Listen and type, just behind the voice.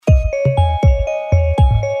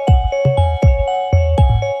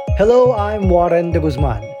Hello, I'm Warren de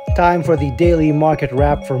Guzman. Time for the daily market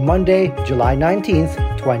wrap for Monday, July 19th,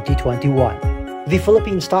 2021. The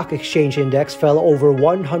Philippine Stock Exchange Index fell over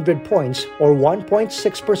 100 points or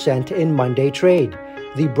 1.6% in Monday trade.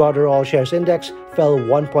 The broader all-shares index fell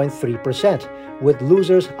 1.3%, with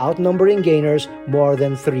losers outnumbering gainers more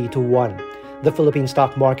than 3-1. The Philippine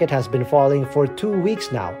stock market has been falling for 2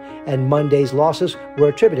 weeks now, and Monday's losses were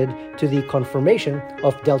attributed to the confirmation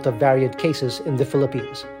of Delta variant cases in the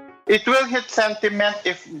Philippines. It will hit sentiment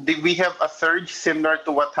if we have a surge similar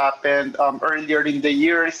to what happened earlier in the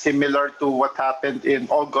year, similar to what happened in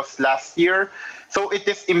August last year. So it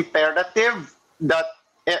is imperative that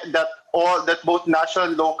both national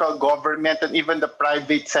and local government and even the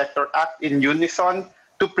private sector act in unison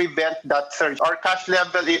to prevent that surge. Our cash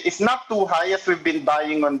level is not too high as we've been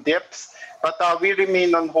buying on dips, but we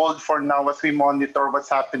remain on hold for now as we monitor what's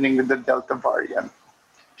happening with the Delta variant.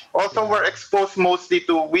 Also, we're exposed mostly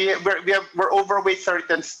to, we're overweight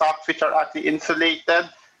certain stocks which are actually insulated,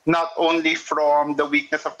 not only from the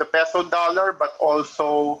weakness of the peso dollar, but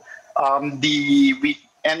also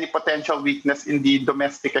any potential weakness in the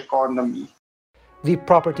domestic economy. The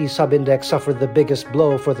property sub-index suffered the biggest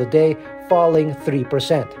blow for the day, falling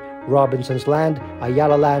 3%. Robinsons Land,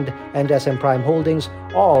 Ayala Land, and SM Prime Holdings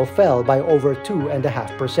all fell by over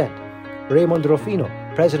 2.5%. Raymond Rufino,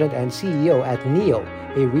 President and CEO at NEO,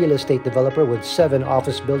 a real estate developer with 7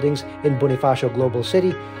 office buildings in Bonifacio Global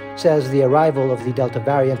City, says the arrival of the Delta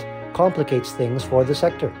variant complicates things for the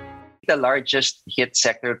sector. The largest hit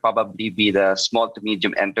sector would probably be the small to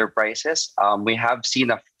medium enterprises. We have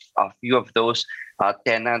seen a few of those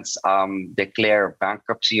tenants declare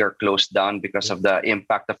bankruptcy or close down because of the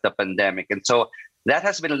impact of the pandemic. And so that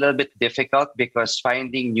has been a little bit difficult because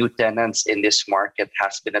finding new tenants in this market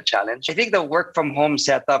has been a challenge. I think the work from home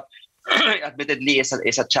setup admittedly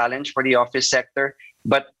is a challenge for the office sector.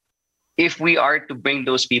 But if we are to bring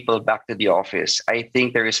those people back to the office, I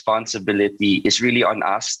think the responsibility is really on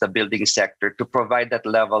us, the building sector, to provide that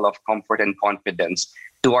level of comfort and confidence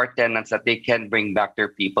to our tenants that they can bring back their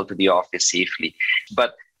people to the office safely.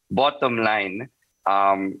 But bottom line,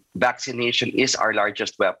 vaccination is our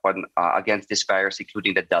largest weapon against this virus,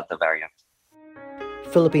 including the Delta variant.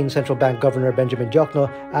 Philippine Central Bank Governor Benjamin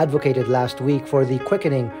Diokno advocated last week for the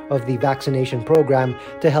quickening of the vaccination program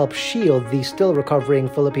to help shield the still recovering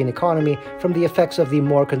Philippine economy from the effects of the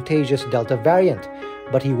more contagious Delta variant.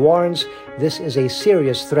 But he warns this is a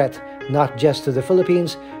serious threat, not just to the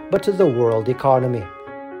Philippines, but to the world economy.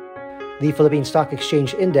 The Philippine Stock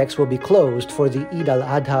Exchange Index will be closed for the Eid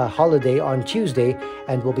al-Adha holiday on Tuesday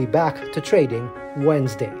and will be back to trading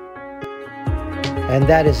Wednesday. And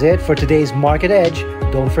that is it for today's Market Edge.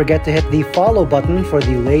 Don't forget to hit the follow button for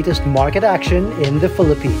the latest market action in the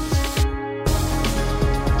Philippines.